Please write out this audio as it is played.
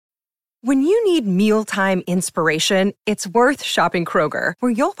When you need mealtime inspiration, it's worth shopping Kroger,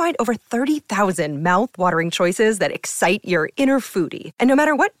 where you'll find over 30,000 mouth-watering choices that excite your inner foodie. And no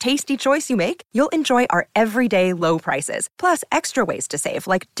matter what tasty choice you make, you'll enjoy our everyday low prices, plus extra ways to save,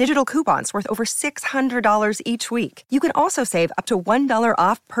 like digital coupons worth over $600 each week. You can also save up to $1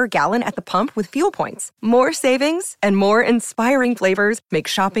 off per gallon at the pump with fuel points. More savings and more inspiring flavors make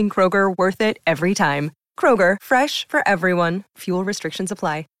shopping Kroger worth it every time. Kroger, fresh for everyone. Fuel restrictions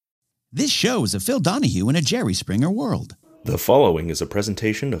apply. This show is a Phil Donahue in a Jerry Springer world. The following is a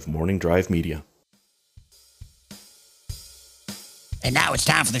presentation of Morning Drive Media. And now it's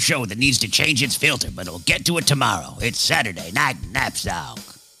time for the show that needs to change its filter, but we'll get to it tomorrow. It's Saturday Night Napzok.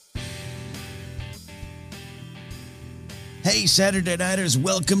 Hey, Saturday Nighters,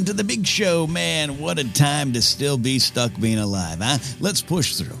 welcome to the big show. Man, what a time to still be stuck being alive, huh? Let's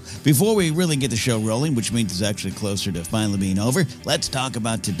push through. Before we really get the show rolling, which means it's actually closer to finally being over, let's talk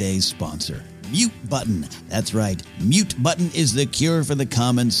about today's sponsor, Mute Button. That's right, Mute Button is the cure for the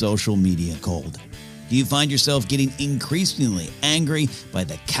common social media cold. Do you find yourself getting increasingly angry by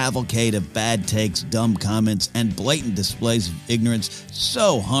the cavalcade of bad takes, dumb comments, and blatant displays of ignorance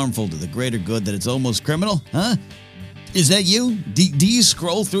so harmful to the greater good that it's almost criminal, huh? Is that you? Do you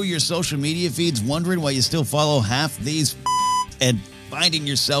scroll through your social media feeds wondering why you still follow half these and finding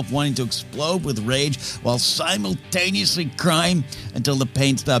yourself wanting to explode with rage while simultaneously crying until the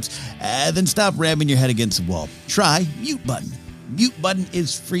pain stops? Then stop ramming your head against the wall. Try Mute Button. Mute Button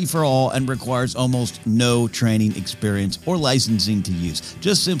is free for all and requires almost no training, experience, or licensing to use.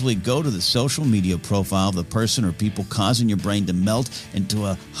 Just simply go to the social media profile of the person or people causing your brain to melt into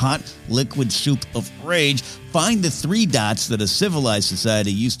a hot liquid soup of rage. Find the three dots that a civilized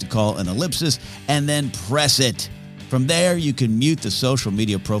society used to call an ellipsis, and then press it. From there, you can mute the social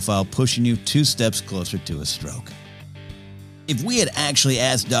media profile, pushing you 2 steps closer to a stroke. If we had actually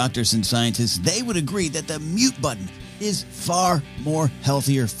asked doctors and scientists, they would agree that the mute button is far more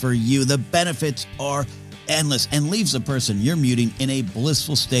healthier for you. The benefits are endless and leaves the person you're muting in a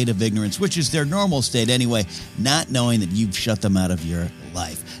blissful state of ignorance, which is their normal state anyway, not knowing that you've shut them out of your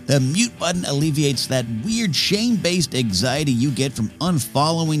life. The mute button alleviates that weird shame-based anxiety you get from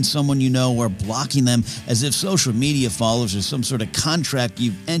unfollowing someone you know or blocking them, as if social media follows are some sort of contract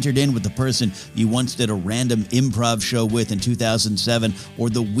you've entered in with the person you once did a random improv show with in 2007, or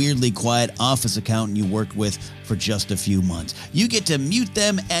the weirdly quiet office accountant you worked with for just a few months. You get to mute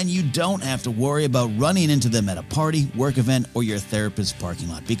them, and you don't have to worry about running into them at a party, work event, or your therapist's parking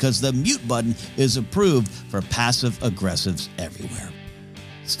lot, because the mute button is approved for passive-aggressives everywhere.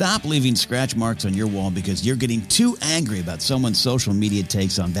 Stop leaving scratch marks on your wall because you're getting too angry about someone's social media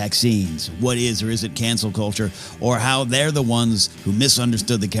takes on vaccines, what is or isn't cancel culture, or how they're the ones who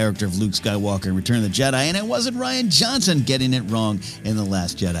misunderstood the character of Luke Skywalker in Return of the Jedi, and it wasn't Rian Johnson getting it wrong in The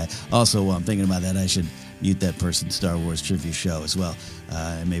Last Jedi. Also, while I'm thinking about that, I should mute that person's Star Wars trivia show as well.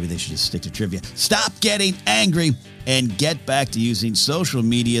 Maybe they should just stick to trivia. Stop getting angry and get back to using social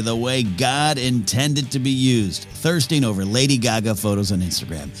media the way God intended to be used. Thirsting over Lady Gaga photos on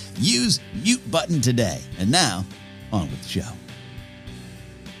Instagram. Use Mute Button today. And now, on with the show.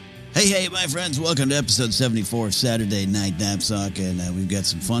 Hey, my friends. Welcome to episode 74 of Saturday Night Napzok. And we've got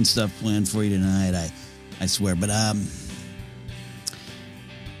some fun stuff planned for you tonight, I swear. But,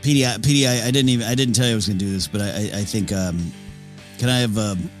 PD, I didn't tell you I was going to do this, but I think, can I have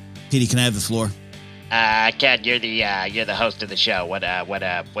the floor? Ken, you're the host of the show. What are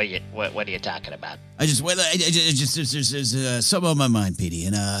you talking about? There's something on my mind, PD,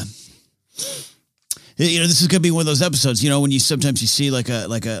 and this is gonna be one of those episodes. When you sometimes see like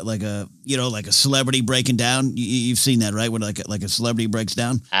a celebrity breaking down. You've seen that, right? When like a celebrity breaks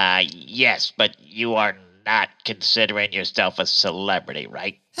down. Yes, but you are not considering yourself a celebrity,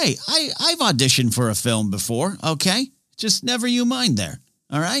 right? Hey, I've auditioned for a film before. Okay, just never you mind there.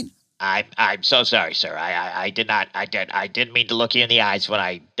 All right. I'm so sorry, sir. I didn't mean to look you in the eyes when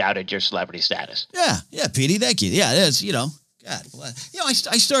I doubted your celebrity status. Yeah, Petey, thank you. Yeah, it is, God.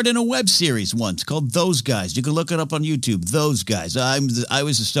 I starred in a web series once called Those Guys. You can look it up on YouTube. Those Guys. I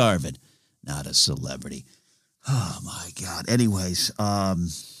was a star of it, not a celebrity. Oh my God. Anyways,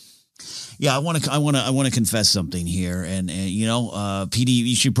 yeah, I want to confess something here, and PD,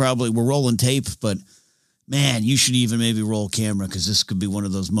 you should probably, we're rolling tape, but. Man, you should even maybe roll camera, because this could be one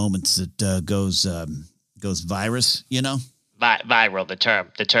of those moments that goes virus. Viral. The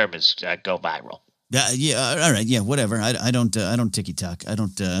term is go viral. Yeah. All right. Yeah. Whatever. I don't ticky tock. I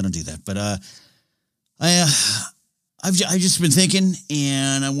don't do that. But I've just been thinking,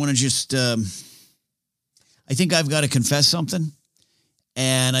 and I want to just I think I've got to confess something,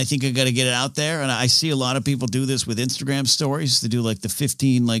 And I think I got to get it out there. And I see a lot of people do this with Instagram stories. They do like the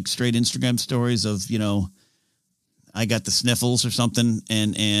 15 like straight Instagram stories of, you know, I got the sniffles or something,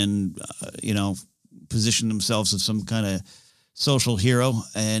 and you know, position themselves as some kind of social hero.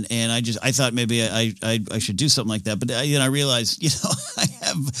 And I thought maybe I should do something like that. But I realized, you know,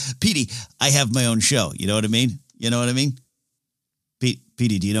 Petey, I have my own show. You know what I mean? You know what I mean?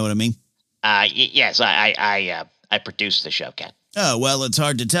 Petey, do you know what I mean? Yes, I produced the show, Ken. Oh, well, it's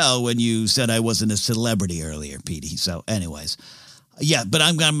hard to tell when you said I wasn't a celebrity earlier, Petey. So anyways, yeah, but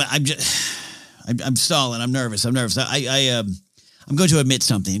I'm stalling. I'm nervous. I'm going to admit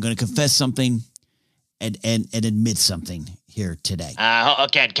something. I'm going to confess something and admit something here today.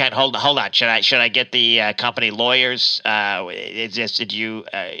 Ken, hold on. Should I get the company lawyers? Did you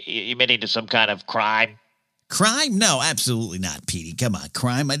admitting to some kind of crime? Crime? No, absolutely not, Petey. Come on,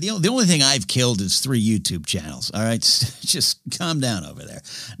 crime. The only thing I've killed is 3 YouTube channels. All right, just calm down over there.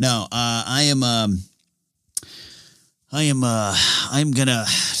 No, I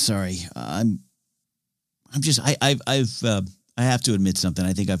have to admit something.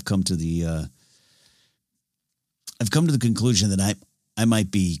 I think I've come to the conclusion that I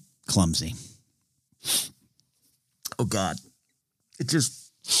might be clumsy. Oh God, it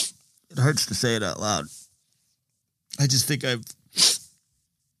hurts to say it out loud. I just think I'm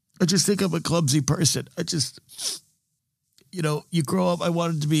a clumsy person. You know, you grow up. I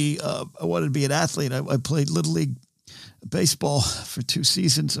wanted to be an athlete. I played Little League baseball for 2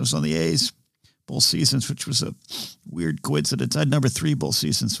 seasons. I was on the A's both seasons, which was a weird coincidence. I had number 3 both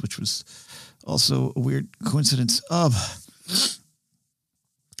seasons, which was also a weird coincidence. And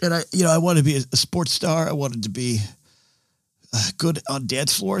I wanted to be a sports star. I wanted to be good on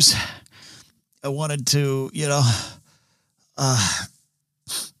dance floors. I wanted to,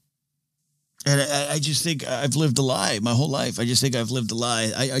 and I just think I've lived a lie my whole life. I just think I've lived a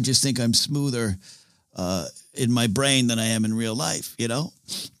lie. I just think I'm smoother in my brain than I am in real life, you know?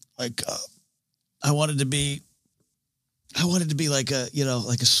 Like, I wanted to be like a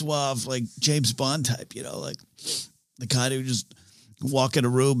suave, like James Bond type, you know, like the kind who just walk in a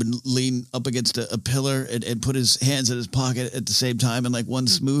room and lean up against a pillar and put his hands in his pocket at the same time in like one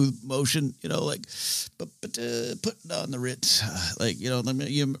smooth motion, you know, like, but putting on the Ritz, like, you know,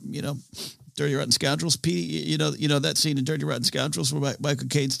 Dirty Rotten Scoundrels, Petey, you know that scene in Dirty Rotten Scoundrels where Michael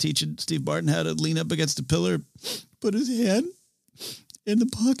Caine's teaching Steve Martin how to lean up against a pillar, put his hand in the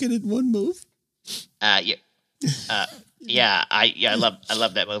pocket in one move. I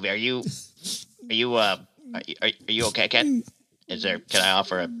love that movie. Are you okay, Ken? Can I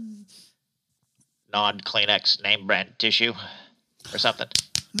offer a non-Kleenex name brand tissue or something?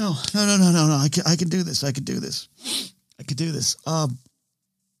 No. I can do this. I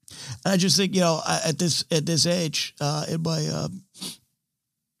just think, you know, at this age, in my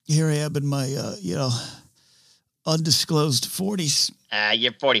here I am in my undisclosed 40s.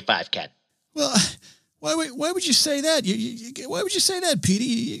 You're 45, Ken. Well, why would you say that? Why would you say that, Petey?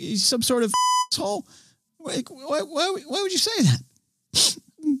 You some sort of asshole. Why would you say that?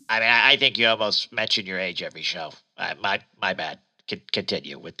 I mean, I think you almost mention your age every show. My bad.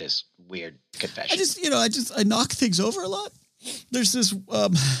 Continue with this weird confession. I knock things over a lot. There's this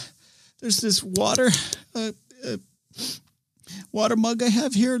water mug I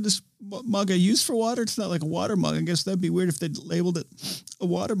have here. This mug I use for water. It's not like a water mug. I guess that'd be weird if they labeled it a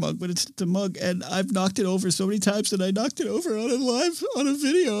water mug, but it's a mug. And I've knocked it over so many times that I knocked it over on a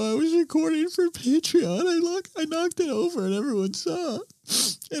video I was recording for Patreon. I knocked it over and everyone saw,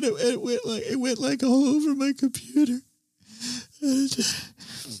 and it went like all over my computer. And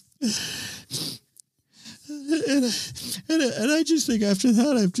I just think after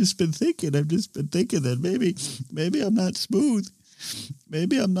that I've just been thinking that maybe I'm not smooth.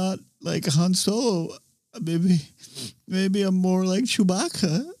 Maybe I'm not like Han Solo. Maybe I'm more like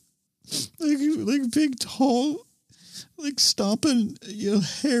Chewbacca. Like big, tall, like stomping,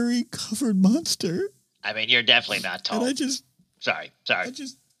 hairy, covered monster. I mean, you're definitely not tall. And Sorry. God.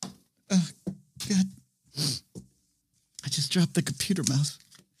 I just dropped the computer mouse.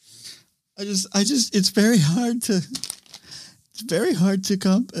 It's very hard to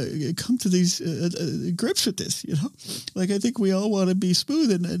come to these grips with this, you know? Like, I think we all want to be smooth.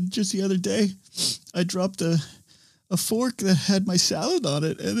 And just the other day, I dropped a fork that had my salad on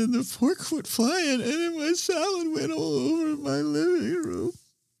it, and then the fork went flying, and then my salad went all over my living room.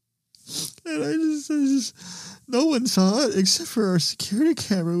 And I just no one saw it except for our security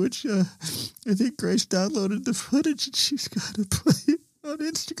camera, which I think Grace downloaded the footage, and she's got to play it on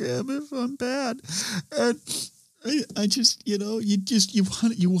Instagram if I'm bad. And I just, you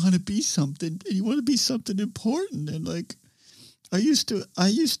want to be something, and you want to be something important. And like, I used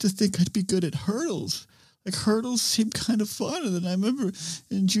to think I'd be good at hurdles. Like hurdles seemed kind of fun. And then I remember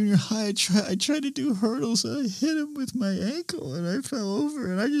in junior high, I tried to do hurdles. And I hit him with my ankle and I fell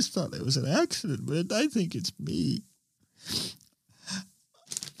over. And I just thought it was an accident. But I think it's me.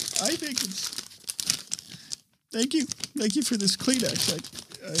 I think it's... Thank you. Thank you for this Kleenex.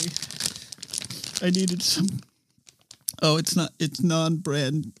 I needed some... Oh, it's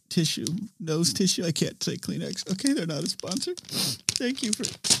non-brand tissue. Nose tissue. I can't say Kleenex. Okay, they're not a sponsor. Thank you for...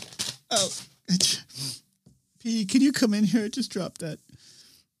 Oh, P, can you come in here? I just dropped that.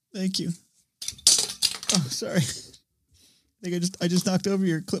 Thank you. Oh, sorry. I just knocked over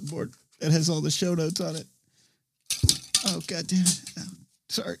your clipboard. It has all the show notes on it. Oh, God damn it. Oh,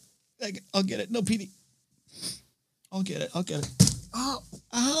 sorry. I'll get it. No, PD. I'll get it. Oh,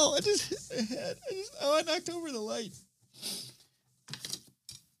 ow. I just hit my head. I knocked over the light.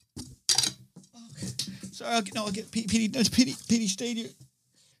 Okay. Sorry, I'll get PD. No, PD, stay here.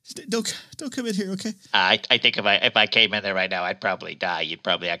 Don't come in here, okay? I think if I came in there right now, I'd probably die. You'd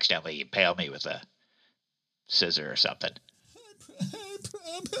probably accidentally impale me with a scissor or something. I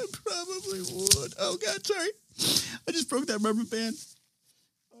probably would. Oh, God, sorry. I just broke that rubber band.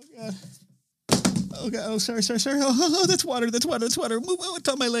 Oh, God. Oh, sorry. Oh, that's water. Move. Oh, it's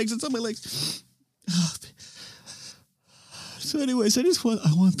on my legs. Oh. So anyways, I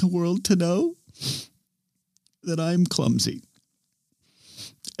want the world to know that I'm clumsy.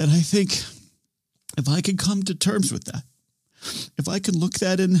 And I think if I can come to terms with that, if I can look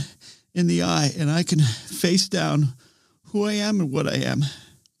that in the eye and I can face down who I am and what I am,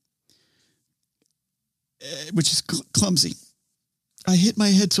 which is clumsy. I hit my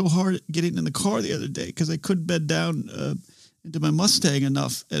head so hard getting in the car the other day because I couldn't bend down into my Mustang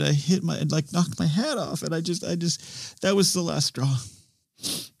enough, and I knocked my hat off, and I just that was the last straw.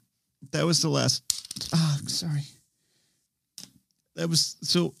 That was the last. Sorry. That was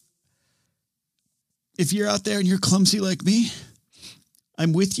so. If you're out there and you're clumsy like me,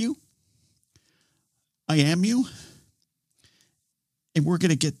 I'm with you. I am you, and we're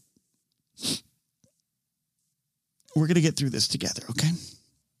gonna get through this together, okay?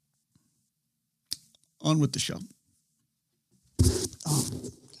 On with the show. Oh,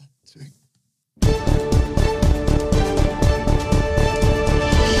 God, sorry.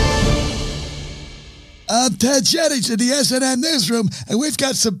 I'm Ted Jennings in the SNN newsroom, and we've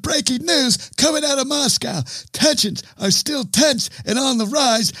got some breaking news coming out of Moscow. Tensions are still tense and on the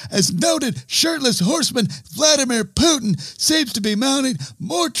rise as noted shirtless horseman Vladimir Putin seems to be mounting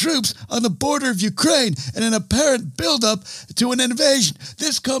more troops on the border of Ukraine in an apparent buildup to an invasion.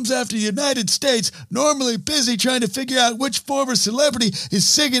 This comes after the United States, normally busy trying to figure out which former celebrity is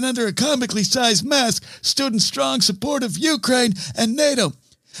singing under a comically sized mask, stood in strong support of Ukraine and NATO.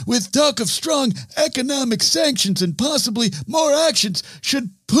 With talk of strong economic sanctions and possibly more actions should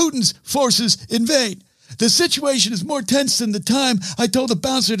Putin's forces invade. The situation is more tense than the time I told the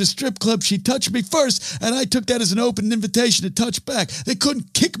bouncer at a strip club she touched me first, and I took that as an open invitation to touch back. They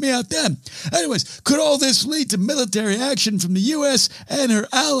couldn't kick me out then. Anyways, could all this lead to military action from the U.S. and her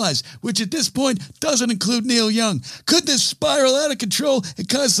allies, which at this point doesn't include Neil Young? Could this spiral out of control and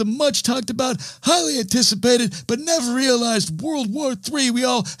cause the much talked about, highly anticipated, but never realized World War III we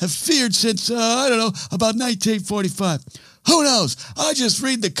all have feared since, about 1945? Who knows? I just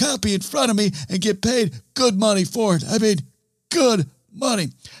read the copy in front of me and get paid good money for it. I mean, good money.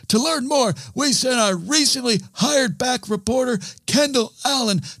 To learn more, we sent our recently hired back reporter, Kendall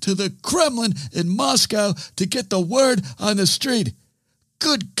Allen, to the Kremlin in Moscow to get the word on the street.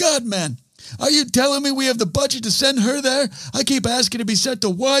 Good God, man. Are you telling me we have the budget to send her there? I keep asking to be sent to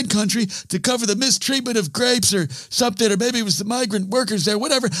wine country to cover the mistreatment of grapes or something, or maybe it was the migrant workers there,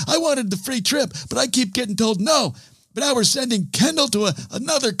 whatever. I wanted the free trip, but I keep getting told no. But now we're sending Kendall to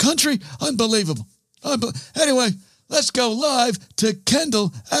another country? Unbelievable. Anyway, let's go live to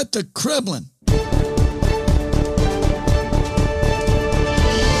Kendall at the Kremlin.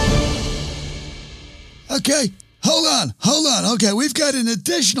 Okay, hold on. Okay, we've got an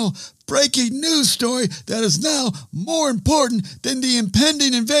additional breaking news story that is now more important than the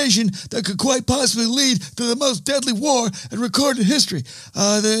impending invasion that could quite possibly lead to the most deadly war in recorded history.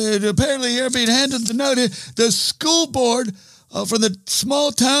 Apparently here being handed the note here, the school board from the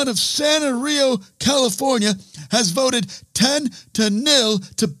small town of Santa Rio, California, has voted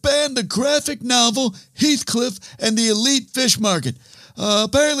 10-0 to ban the graphic novel Heathcliff and the Elite Fish Market.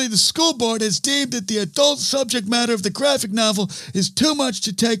 Apparently the school board has deemed that the adult subject matter of the graphic novel is too much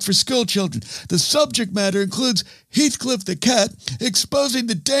to take for school children. The subject matter includes Heathcliff the cat exposing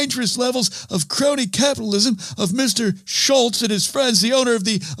the dangerous levels of crony capitalism of Mr. Schultz and his friends, the owner of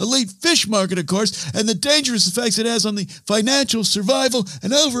the elite fish market, of course, and the dangerous effects it has on the financial survival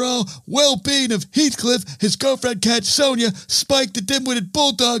and overall well-being of Heathcliff, his girlfriend cat Sonia, Spike the dim-witted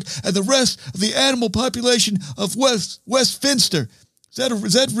bulldog, and the rest of the animal population of Westfinster.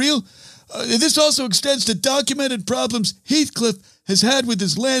 Is that real? This also extends to documented problems Heathcliff has had with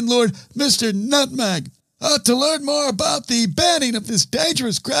his landlord, Mr. Nutmeg. To learn more about the banning of this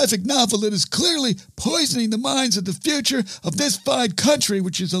dangerous graphic novel that is clearly poisoning the minds of the future of this fine country,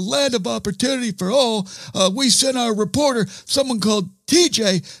 which is a land of opportunity for all, we sent our reporter, someone called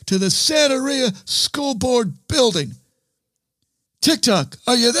TJ, to the Santeria School Board building. TikTok,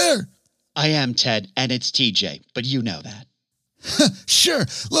 are you there? I am, Ted, and it's TJ, but you know that. Sure.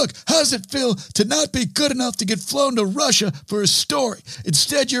 Look, how's it feel to not be good enough to get flown to Russia for a story?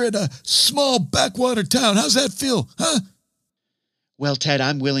 Instead, you're in a small backwater town. How's that feel, huh? Well, Ted,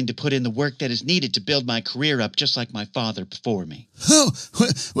 I'm willing to put in the work that is needed to build my career up just like my father before me. Oh,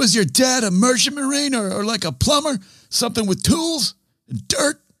 was your dad a merchant marine or like a plumber? Something with tools and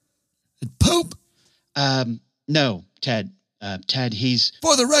dirt and poop? No, Ted. Ted, he's...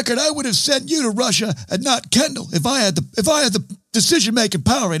 For the record, I would have sent you to Russia and not Kendall if I had the decision-making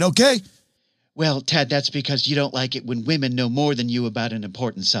power, okay? Well, Ted, that's because you don't like it when women know more than you about an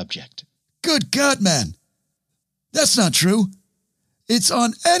important subject. Good God, man. That's not true. It's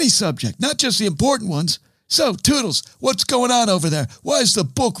on any subject, not just the important ones. So, Toodles, what's going on over there? Why has the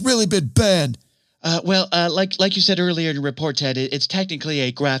book really been banned? Like you said earlier in your report, Ted, it's technically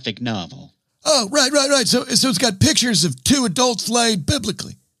a graphic novel. Oh, right. So it's got pictures of two adults laid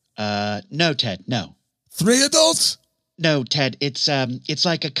biblically. No, Ted, no. 3 adults? No, Ted, it's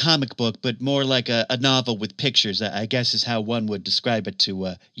like a comic book, but more like a novel with pictures, I guess is how one would describe it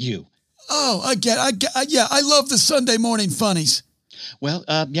to, you. Oh, I love the Sunday morning funnies. Well,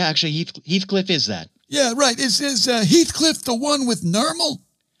 yeah, actually, Heathcliff is that. Yeah, right. Is Heathcliff the one with Nermal?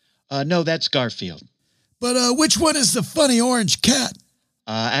 No, that's Garfield. But, which one is the funny orange cat?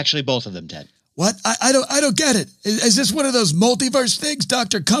 Actually, both of them, Ted. What? I don't get it. Is this one of those multiverse things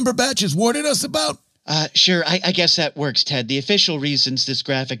Dr. Cumberbatch has warned us about? Sure, I guess that works, Ted. The official reasons this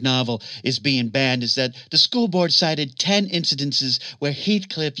graphic novel is being banned is that the school board cited 10 incidences where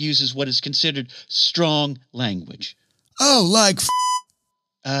Heathcliff uses what is considered strong language. Oh, like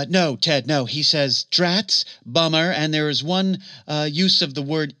No, Ted, no. He says drats, bummer, and there is one use of the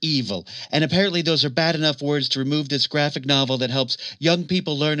word evil. And apparently those are bad enough words to remove this graphic novel that helps young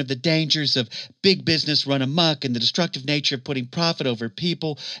people learn of the dangers of big business run amok and the destructive nature of putting profit over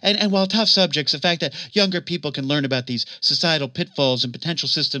people. And while tough subjects, the fact that younger people can learn about these societal pitfalls and potential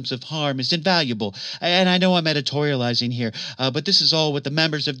systems of harm is invaluable. And I know I'm editorializing here, but this is all what the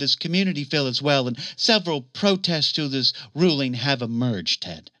members of this community feel as well, and several protests to this ruling have emerged,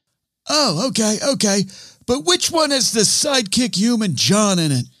 Ted. Oh, okay. But which one has the sidekick human John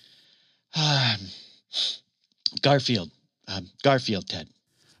in it? Garfield, Ted.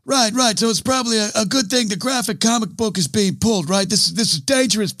 Right. So it's probably a good thing the graphic comic book is being pulled, right? This is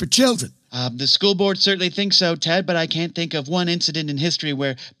dangerous for children. The school board certainly thinks so, Ted, but I can't think of one incident in history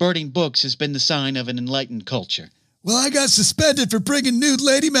where burning books has been the sign of an enlightened culture. Well, I got suspended for bringing nude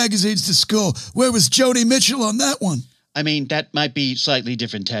lady magazines to school. Where was Joni Mitchell on that one? I mean, that might be slightly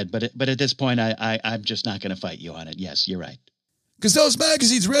different, Ted, but at this point, I'm just not going to fight you on it. Yes, you're right. Because those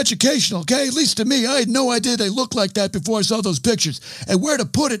magazines were educational, okay? At least to me, I had no idea they looked like that before I saw those pictures. And where to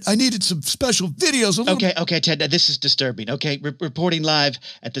put it, I needed some special videos. Okay, Ted, this is disturbing. Okay, reporting live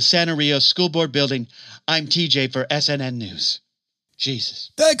at the Santeria School Board building, I'm TJ for SNN News.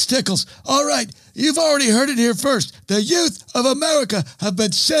 Jesus. Thanks, Tickles. All right, you've already heard it here first. The youth of America have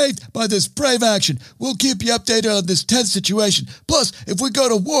been saved by this brave action. We'll keep you updated on this tense situation. Plus, if we go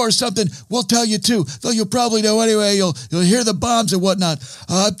to war or something, we'll tell you too. Though you'll probably know anyway. You'll hear the bombs and whatnot.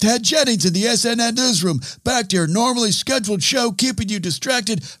 Ted Jennings in the SNN newsroom. Back to your normally scheduled show, keeping you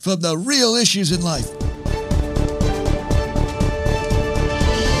distracted from the real issues in life.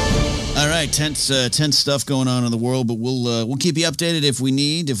 All right, tense stuff going on in the world, but we'll keep you updated if we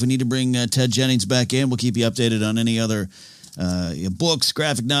need. If we need to bring Ted Jennings back in, we'll keep you updated on any other books,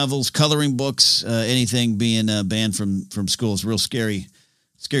 graphic novels, coloring books, anything being banned from schools. Real scary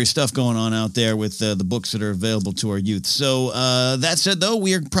stuff going on out there with the books that are available to our youth. So that said, though,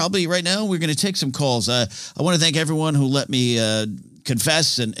 we are probably right now we're going to take some calls. I want to thank everyone who let me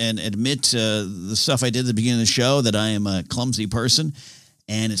confess and admit the stuff I did at the beginning of the show, that I am a clumsy person.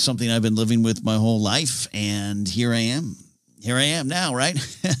 And it's something I've been living with my whole life, and here I am. here I am now, right?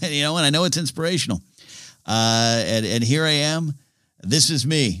 And I know it's inspirational. And here I am. This is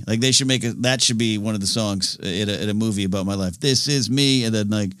me. Like they should that should be one of the songs in a movie about my life. This is me. And then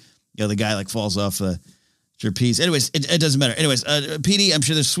the guy falls off the trapeze. Anyways, it doesn't matter. Anyways, PD, I'm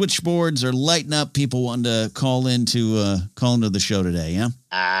sure the switchboards are lighting up. People wanting to call into the show today. Yeah.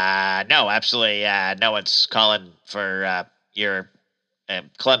 No, absolutely. No one's calling for your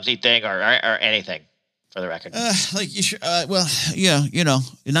clumsy thing or anything. For the record, you sure? Well, yeah,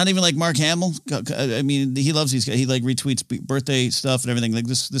 not even like Mark Hamill. I mean, he loves these guys. He retweets birthday stuff and everything. Like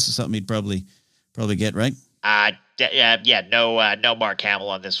this is something he'd probably get, right? Yeah. No Mark Hamill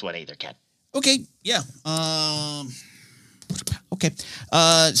on this one either, Ken. Okay, yeah. Okay.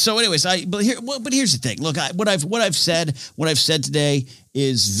 So, anyways, but here's the thing. Look, what I've said today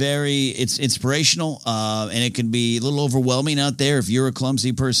is it's inspirational, and it can be a little overwhelming out there if you're a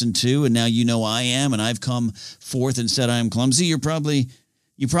clumsy person too. And now I am, and I've come forth and said I am clumsy. You probably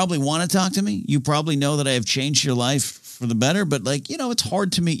want to talk to me. You probably know that I have changed your life for the better. But it's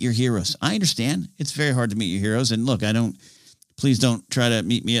hard to meet your heroes. I understand it's very hard to meet your heroes. And look, please don't try to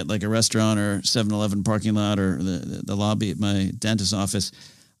meet me at a restaurant or 7-Eleven parking lot or the lobby at my dentist's office,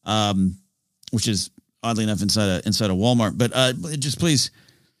 which is oddly enough inside a Walmart. But just please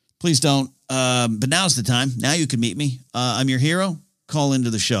don't. But now's the time. Now you can meet me. I'm your hero. Call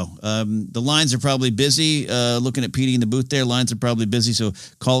into the show. The lines are probably busy. Looking at Petey in the booth there, lines are probably busy. So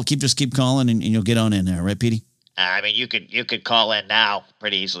keep calling, and you'll get on in there, right, Petey? I mean, you could call in now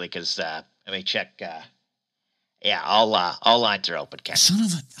pretty easily because let me check. Yeah, all lines are open, Ken. Son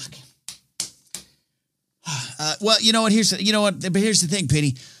of a. Okay. Well, you know what? Here's the thing,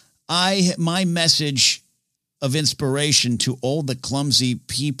 Petey. My message of inspiration to all the clumsy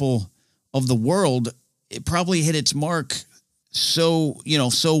people of the world, it probably hit its mark so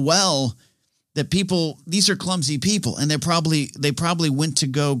well that these are clumsy people, and they probably went to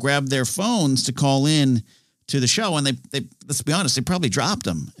go grab their phones to call in to the show, and they let's be honest, they probably dropped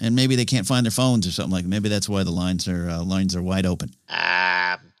them, and maybe they can't find their phones or something maybe that's why the lines are wide open.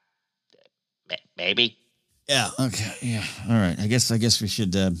 Maybe. Yeah. Okay. Yeah. All right. I guess we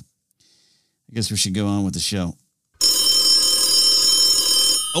should go on with the show.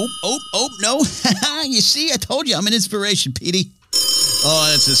 Oh no! You see, I told you I'm an inspiration, Petey. Oh,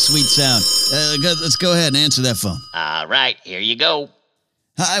 that's a sweet sound. Let's go ahead and answer that phone. All right, here you go.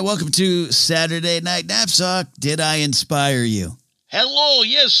 Hi, welcome to Saturday Night Knapsack. Did I inspire you? Hello,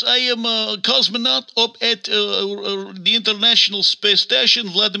 yes, I am a cosmonaut up at the International Space Station,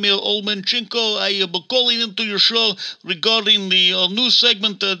 Vladimir Olmanchenko. I am calling into your show regarding the news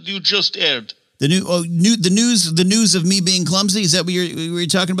segment that you just aired. The news of me being clumsy. Is that what you're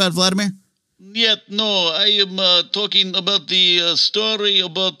talking about, Vladimir? Yet, no, I am talking about the story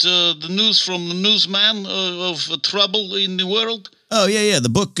about the news from the newsman of trouble in the world. Oh yeah, the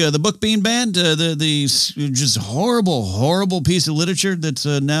book being banned, the just horrible piece of literature that's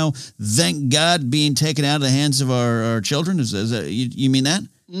now, thank God, being taken out of the hands of our children. Is that, you mean that?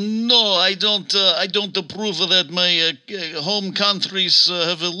 No, I don't approve of that. My home countries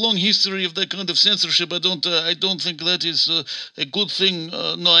have a long history of that kind of censorship. I don't think that is a good thing.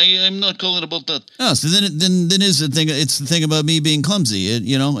 No, I'm not calling about that. Oh, so then is the thing? It's the thing about me being clumsy,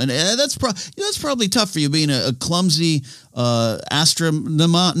 and that's probably tough for you being a clumsy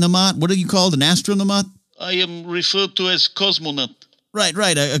astronaut. What are you called? An astronaut? I am referred to as cosmonaut. Right.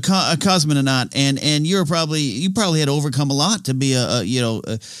 A cosmonaut, and you probably had to overcome a lot to be a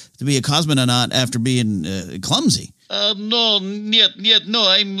cosmonaut after being clumsy. No.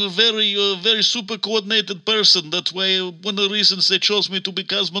 I'm a very super coordinated person. That's why one of the reasons they chose me to be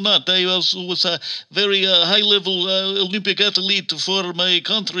cosmonaut. I also was a very high-level Olympic athlete for my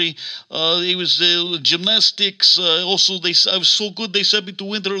country. It was gymnastics. Also, I was so good they sent me to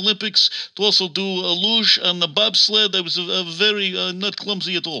Winter Olympics to also do a luge and a bobsled. I was very not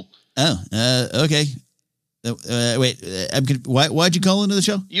clumsy at all. Oh, okay. Wait, why'd you call into the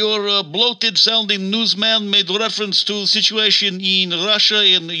show? Your bloated-sounding newsman made reference to the situation in Russia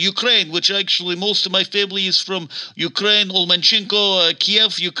and Ukraine, which actually most of my family is from Ukraine, Olmanchenko,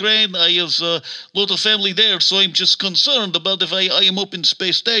 Kiev, Ukraine. I have a lot of family there, so I'm just concerned about if I am up in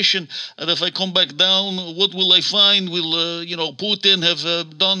space station, and if I come back down, what will I find? Will, Putin have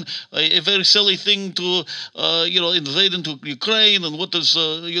done a very silly thing to, invade into Ukraine, and what does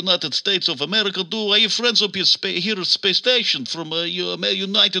United States of America do? I have friends up Philadelphia Space Station from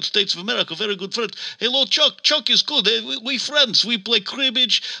United States of America. Very good friend. Hello, Chuck. Chuck is good. We friends. We play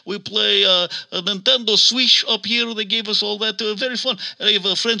cribbage. We play a Nintendo Switch up here. They gave us all that. Very fun. I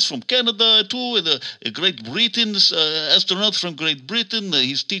have friends from Canada too, and Great Britain. Astronaut from Great Britain.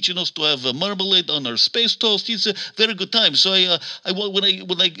 He's teaching us to have marmalade on our space toast. It's a very good time. So I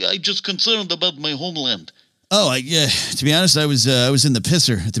just concerned about my homeland. Oh, yeah. To be honest, I was in the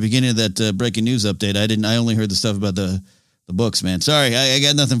pisser at the beginning of that breaking news update. I only heard the stuff about the books, man. Sorry, I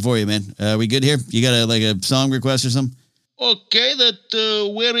got nothing for you, man. We good here? You got a song request or something? Okay, that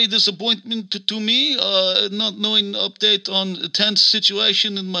very disappointment to me. Not knowing update on the tense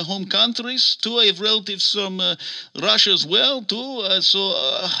situation in my home countries. Too, I have relatives from Russia as well too.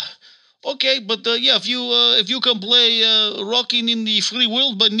 Okay, but yeah, if you can play "Rocking in the Free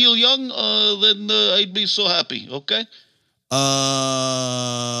World" by Neil Young, then I'd be so happy. Okay.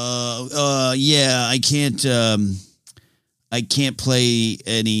 Yeah, I can't play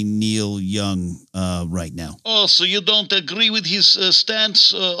any Neil Young right now. Oh, so you don't agree with his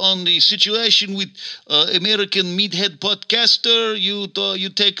stance on the situation with American meathead podcaster? You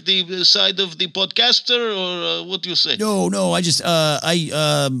take the side of the podcaster, or what do you say? No. I just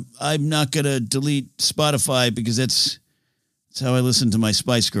I'm not gonna delete Spotify because that's how I listen to my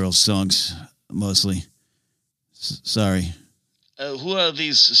Spice Girls songs mostly. Sorry. Who are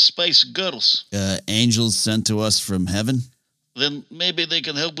these Spice Girls? Angels sent to us from heaven. Then maybe they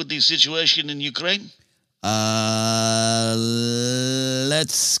can help with the situation in Ukraine?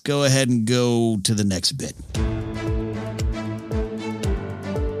 Let's go ahead and go to the next bit.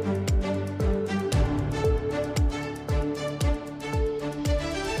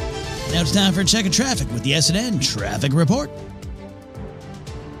 Now it's time for a check of traffic with the SNN Traffic Report.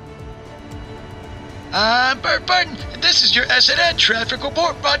 I'm Bert Burton, and this is your SNN Traffic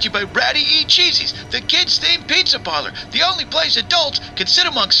Report brought to you by Ratty Eat Cheesies, the kids-themed pizza parlor, the only place adults can sit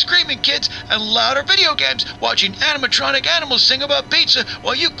among screaming kids and louder video games watching animatronic animals sing about pizza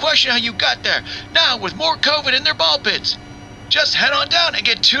while you question how you got there, now with more COVID in their ball pits. Just head on down and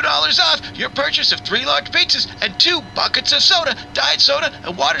get $2 off your purchase of 3 large pizzas and 2 buckets of soda, diet soda,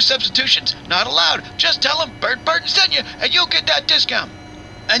 and water substitutions not allowed. Just tell them Bert Burton sent you, and you'll get that discount.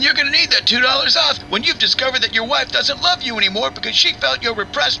 And you're going to need that $2 off when you've discovered that your wife doesn't love you anymore because she felt your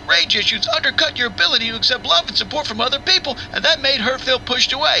repressed rage issues undercut your ability to accept love and support from other people, and that made her feel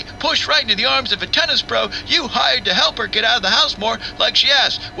pushed away, pushed right into the arms of a tennis pro you hired to help her get out of the house more like she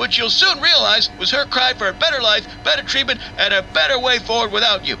asked, which you'll soon realize was her cry for a better life, better treatment, and a better way forward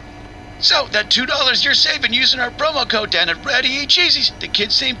without you. So, that $2 you're saving using our promo code down at Ratty Eat Cheesies, the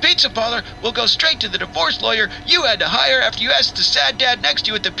kids-themed pizza parlor, will go straight to the divorce lawyer you had to hire after you asked the sad dad next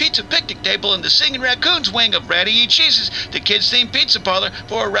to you at the pizza picnic table in the Singing Raccoons wing of Ratty Eat Cheesies, the kids-themed pizza parlor,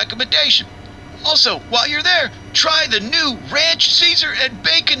 for a recommendation. Also, while you're there, try the new Ranch Caesar and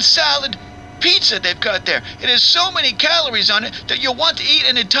Bacon Salad pizza they've got there. It has so many calories on it that you'll want to eat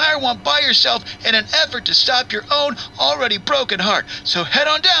an entire one by yourself in an effort to stop your own already broken heart. So head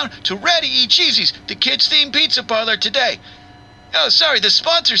on down to Ratty Eat Cheesies, the kids-themed pizza parlor today. Oh, sorry, the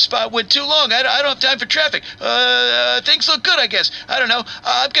sponsor spot went too long. I don't have time for traffic. Things look good, I guess. I don't know.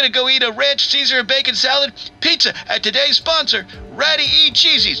 I'm going to go eat a Ranch Caesar and Bacon Salad pizza at today's sponsor, Ratty Eat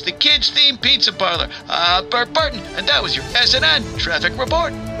Cheesies, the kids-themed pizza parlor. Bert Burton, and that was your SNN Traffic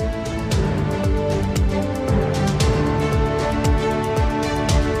Report.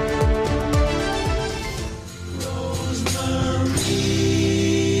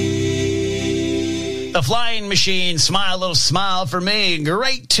 The Flying Machine, Smile Little Smile for Me.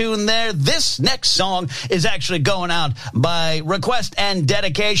 Great tune there. This next song is actually going out by request and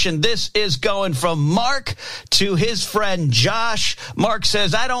dedication. This is going from Mark to his friend Josh. Mark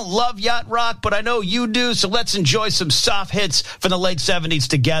says, I don't love yacht rock, but I know you do, so let's enjoy some soft hits from the late 70s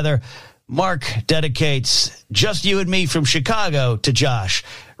together. Mark dedicates Just You and Me from Chicago to Josh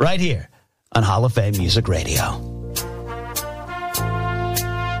right here on Hall of Fame Music Radio.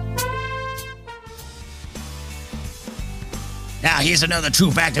 Now, here's another true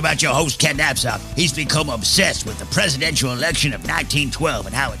fact about your host, Ken Knapsack. He's become obsessed with the presidential election of 1912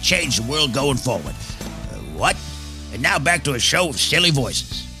 and how it changed the world going forward. What? And now back to a show of silly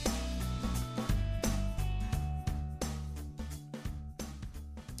voices.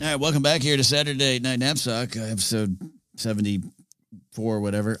 All right, welcome back here to Saturday Night Knapsack, episode 74,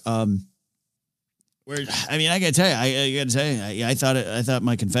 whatever. I gotta tell you, I thought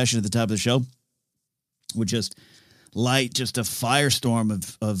my confession at the top of the show would just light just a firestorm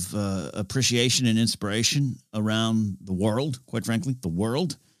of appreciation and inspiration around the world, quite frankly, the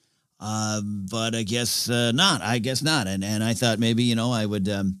world. But I guess not. And I thought maybe, I would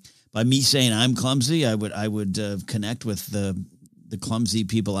by me saying I'm clumsy, I would connect with the clumsy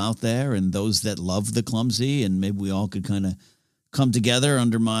people out there and those that love the clumsy, and maybe we all could kind of come together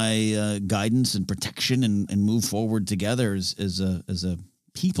under my guidance and protection and move forward together as a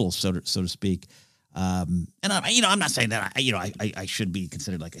people, so to speak. And I'm not saying that I should be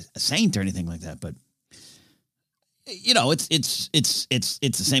considered like a saint or anything like that, but it's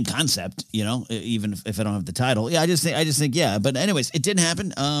the same concept, even if I don't have the title. Yeah, I just think yeah. But anyways, it didn't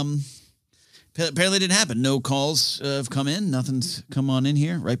happen. Apparently it didn't happen. No calls have come in. Nothing's come on in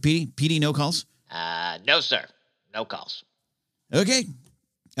here, right, Petey? Petey, no calls? No, sir. No calls. Okay.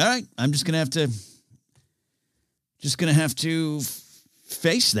 All right. I'm just gonna have to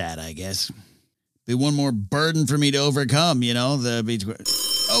face that, I guess. Be one more burden for me to overcome, the beach.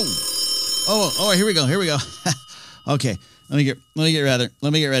 Oh, here we go. Okay. Let me get ready.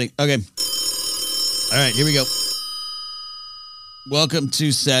 Okay. All right, here we go. Welcome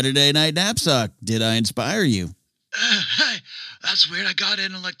to Saturday Night Knapsack. Did I inspire you? Hey, that's weird. I got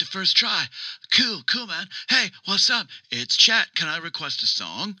in like the first try. Cool, man. Hey, what's up? It's Chet. Can I request a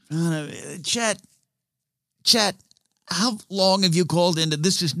song? Chet, how long have you called into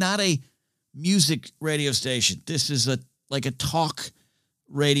this? Is not a music radio station. This is like a talk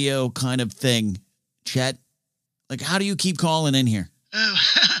radio kind of thing. Chet, like, how do you keep calling in here? Oh,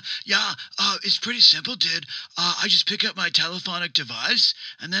 yeah, it's pretty simple, dude. I just pick up my telephonic device,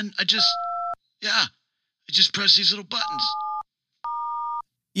 and then I just press these little buttons.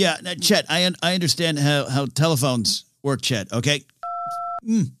 Yeah, now, Chet, I understand how telephones work, Chet, okay?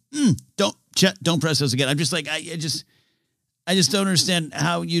 Don't press those again. I'm just like, I just don't understand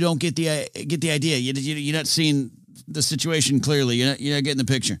how you don't get the idea. You're not seeing the situation clearly. You're not getting the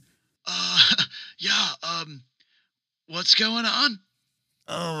picture. What's going on?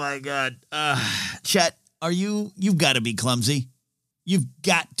 Oh my God. Chet, you've got to be clumsy. You've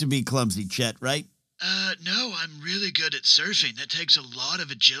got to be clumsy, Chet, right? No, I'm really good at surfing. That takes a lot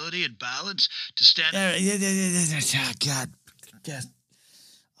of agility and balance to stand. God.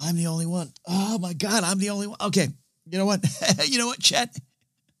 I'm the only one. Oh my God, I'm the only one. Okay. You know what? Chet?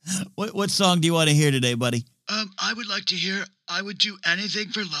 What song do you want to hear today, buddy? I would like to hear I Would Do Anything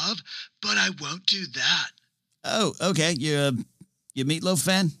for Love, but I won't do that. Oh, okay. You Meatloaf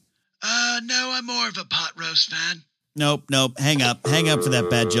fan? No, I'm more of a pot roast fan. Nope. Hang up for that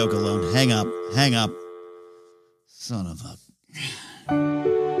bad joke alone. Hang up. Son of a...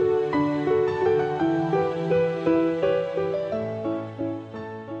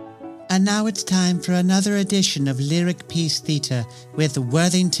 And now it's time for another edition of Lyric Peace Theatre with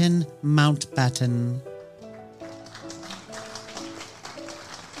Worthington Mountbatten.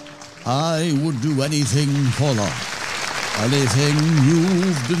 I would do anything for love, anything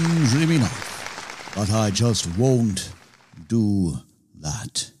you've been dreaming of, but I just won't do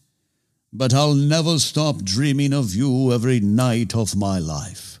that. But I'll never stop dreaming of you every night of my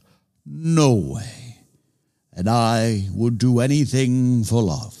life. No way. And I would do anything for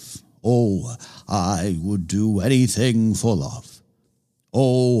love. Oh, I would do anything for love.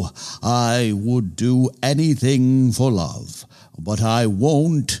 Oh, I would do anything for love, but I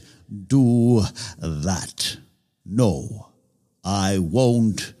won't do that. No, I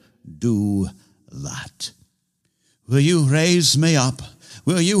won't do that. Will you raise me up?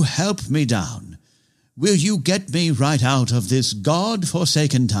 Will you help me down? Will you get me right out of this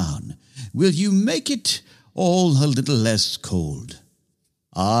God-forsaken town? Will you make it all a little less cold?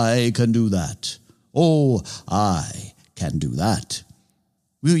 I can do that. Oh, I can do that.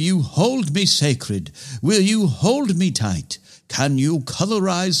 Will you hold me sacred? Will you hold me tight? Can you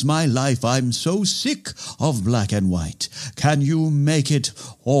colorize my life? I'm so sick of black and white. Can you make it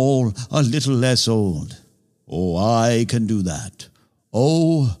all a little less old? Oh, I can do that.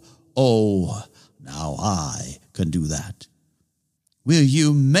 Oh, now I can do that. Will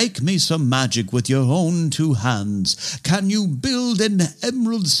you make me some magic with your own two hands? Can you build an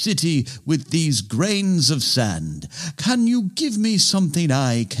emerald city with these grains of sand? Can you give me something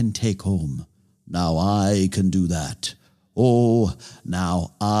I can take home? Now I can do that. Oh,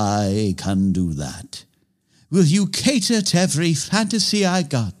 now I can do that. Will you cater to every fantasy I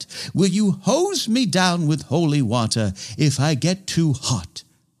got? Will you hose me down with holy water if I get too hot?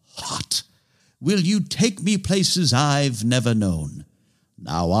 Will you take me places I've never known?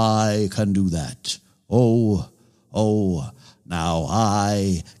 Now I can do that. Oh, now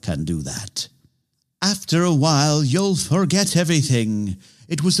I can do that. After a while, you'll forget everything.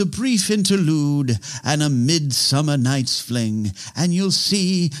 It was a brief interlude and a midsummer night's fling, and you'll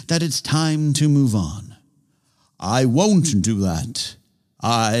see that it's time to move on. I won't do that.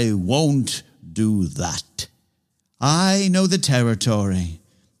 I won't do that. I know the territory.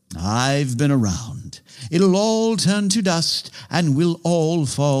 I've been around. It'll all turn to dust and we'll all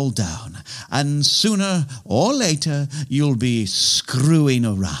fall down. And sooner or later, you'll be screwing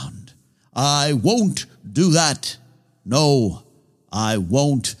around. I won't do that. No, I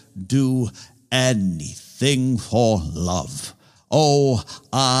won't do anything for love. Oh,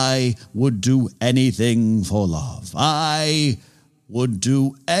 I would do anything for love. I would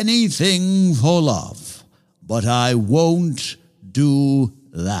do anything for love. But I won't do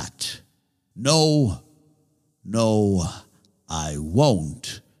that. No, I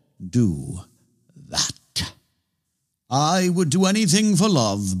won't do that. I would do anything for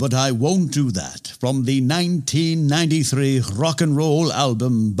love, but I won't do that. From the 1993 rock and roll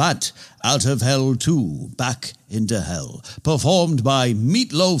album Bat Out of Hell 2, Back into Hell, performed by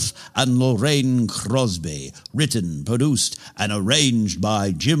Meatloaf and Lorraine Crosby, written, produced, and arranged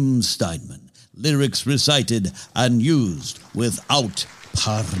by Jim Steinman. Lyrics recited and used without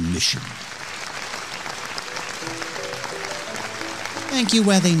permission. Thank you,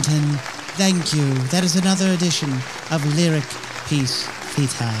 Worthington. Thank you. That is another edition of Lyric Peace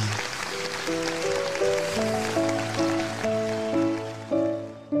Theta.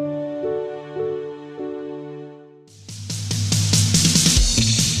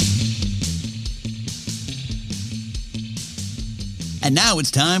 And now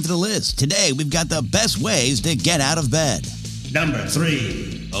it's time for the list. Today we've got the best ways to get out of bed. Number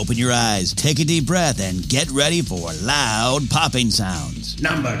 3. Open your eyes, take a deep breath, and get ready for loud popping sounds.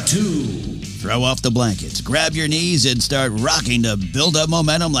 Number 2. Throw off the blankets, grab your knees, and start rocking to build up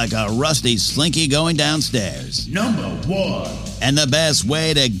momentum like a rusty slinky going downstairs. Number 1. And the best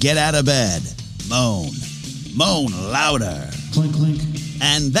way to get out of bed, moan. Moan louder. Clink, clink.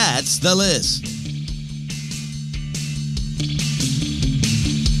 And that's the list.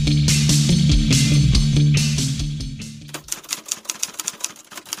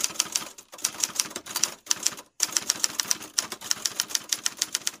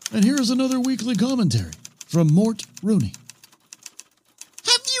 And here's another weekly commentary from Mort Rooney.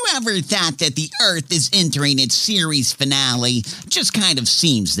 Have you ever thought that the Earth is entering its series finale? Just kind of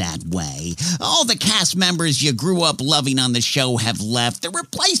seems that way. All the cast members you grew up loving on the show have left. The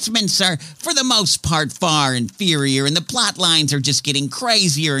replacements are, for the most part, far inferior, and the plot lines are just getting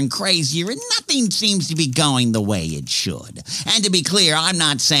crazier and crazier, and nothing seems to be going the way it should. And to be clear, I'm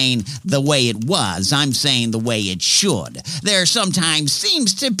not saying the way it was, I'm saying the way it should. There sometimes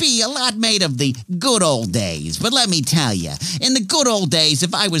seems to be a lot made of the good old days, but let me tell you, in the good old days,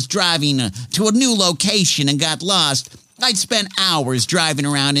 if I was driving to a new location and got lost, I'd spend hours driving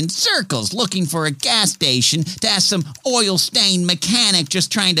around in circles looking for a gas station to ask some oil-stained mechanic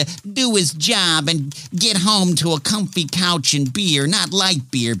just trying to do his job and get home to a comfy couch and beer. Not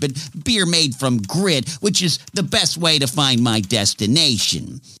light beer, but beer made from grit, which is the best way to find my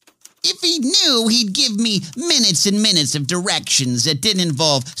destination. If he knew, he'd give me minutes and minutes of directions that didn't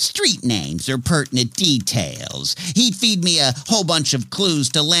involve street names or pertinent details. He'd feed me a whole bunch of clues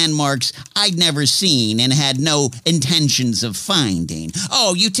to landmarks I'd never seen and had no intentions of finding.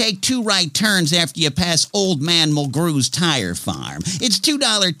 Oh, you take 2 right turns after you pass Old Man Mulgrew's Tire Farm. It's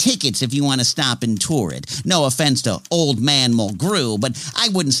 $2 tickets if you want to stop and tour it. No offense to Old Man Mulgrew, but I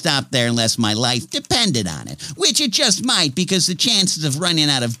wouldn't stop there unless my life depended on it, which it just might because the chances of running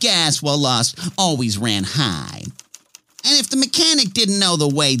out of gas while lost always ran high. And if the mechanic didn't know the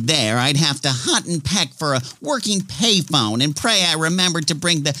way there, I'd have to hunt and peck for a working payphone and pray I remembered to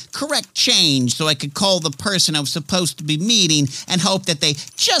bring the correct change so I could call the person I was supposed to be meeting and hope that they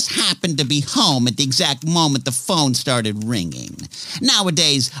just happened to be home at the exact moment the phone started ringing.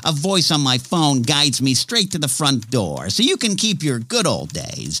 Nowadays, a voice on my phone guides me straight to the front door, so you can keep your good old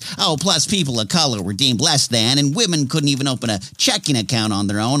days. Oh, plus people of color were deemed less than, and women couldn't even open a checking account on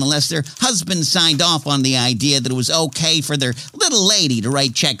their own unless their husband signed off on the idea that it was okay for their little lady to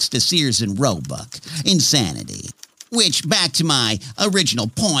write checks to Sears and Roebuck. Insanity. Which, back to my original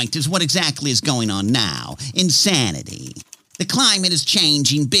point, is what exactly is going on now. Insanity. The climate is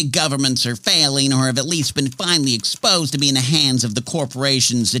changing, big governments are failing, or have at least been finally exposed to be in the hands of the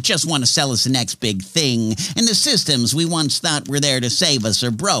corporations that just want to sell us the next big thing, and the systems we once thought were there to save us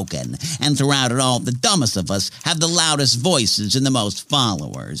are broken, and throughout it all, the dumbest of us have the loudest voices and the most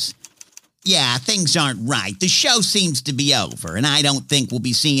followers. Yeah, things aren't right. The show seems to be over, and I don't think we'll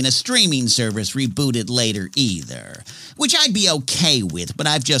be seeing a streaming service rebooted later either. Which I'd be okay with, but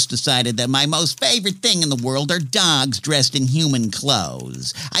I've just decided that my most favorite thing in the world are dogs dressed in human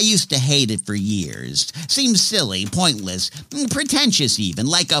clothes. I used to hate it for years. Seems silly, pointless, pretentious even,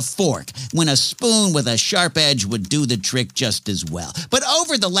 like a fork, when a spoon with a sharp edge would do the trick just as well. But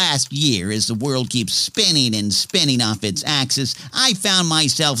over the last year, as the world keeps spinning and spinning off its axis, I found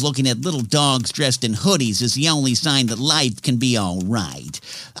myself looking at little dogs dressed in hoodies as the only sign that life can be all right.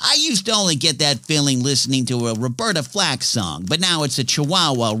 I used to only get that feeling listening to a Roberta Flack song, but now it's a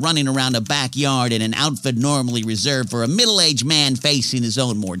chihuahua running around a backyard in an outfit normally reserved for a middle-aged man facing his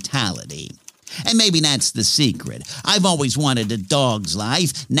own mortality. And maybe that's the secret. I've always wanted a dog's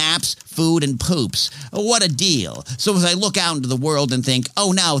life, naps, food, and poops. What a deal. So as I look out into the world and think,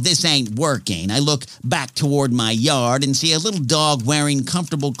 oh no, this ain't working, I look back toward my yard and see a little dog wearing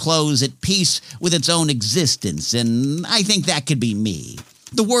comfortable clothes at peace with its own existence, and I think that could be me.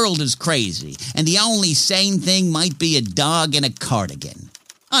 The world is crazy, and the only sane thing might be a dog in a cardigan.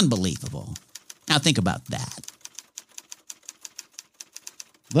 Unbelievable. Now think about that.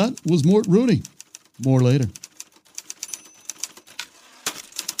 That was Mort Rooney. More later.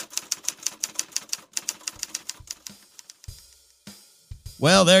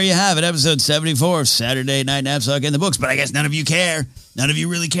 Well, there you have it, episode 74 of Saturday Night Knapsack in the books. But I guess none of you care. None of you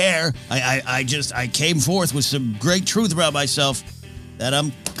really care. I came forth with some great truth about myself, that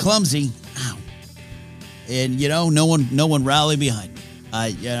I'm clumsy. Ow. And no one rallied behind me.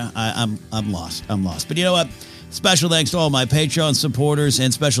 I'm lost. But you know what? Special thanks to all my Patreon supporters,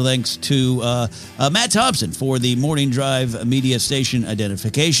 and special thanks to Matt Thompson for the Morning Drive media station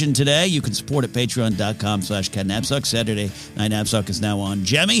identification today. You can support at patreon.com/CatNapsuck. Saturday Night Knapsack is now on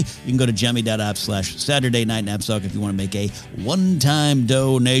Jemmy. You can go to jemmy.app/Saturday Night Knapsack if you want to make a one-time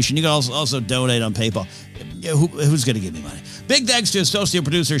donation. You can also donate on PayPal. Who's going to give me money? Big thanks to associate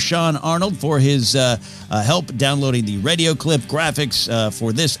producer Sean Arnold for his help downloading the radio clip, graphics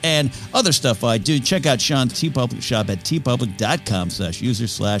for this and other stuff I do. Check out Sean's TeePublic shop at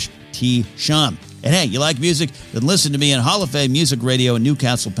tpublic.com/user/TSean. And hey, you like music? Then listen to me on Hall of Fame Music Radio in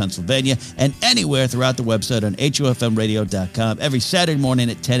Newcastle, Pennsylvania, and anywhere throughout the website on HOFMradio.com every Saturday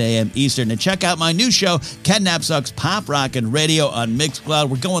morning at 10 a.m. Eastern. And check out my new show, Ken Napsuck's Pop Rockin' Radio on Mixcloud.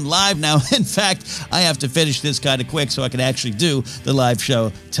 We're going live now. In fact, I have to finish this kind of quick so I can actually do the live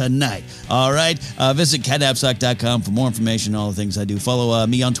show tonight. All right? Visit KenNapsuck.com for more information on all the things I do. Follow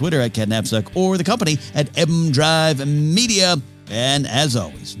me on Twitter at Ken Napsuck or the company at M-Drive Media. And as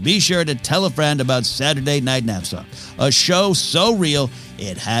always, be sure to tell a friend about Saturday Night Knapsack, a show so real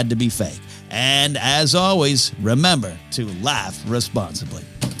it had to be fake. And as always, remember to laugh responsibly.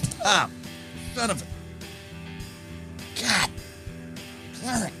 Ah, son of a...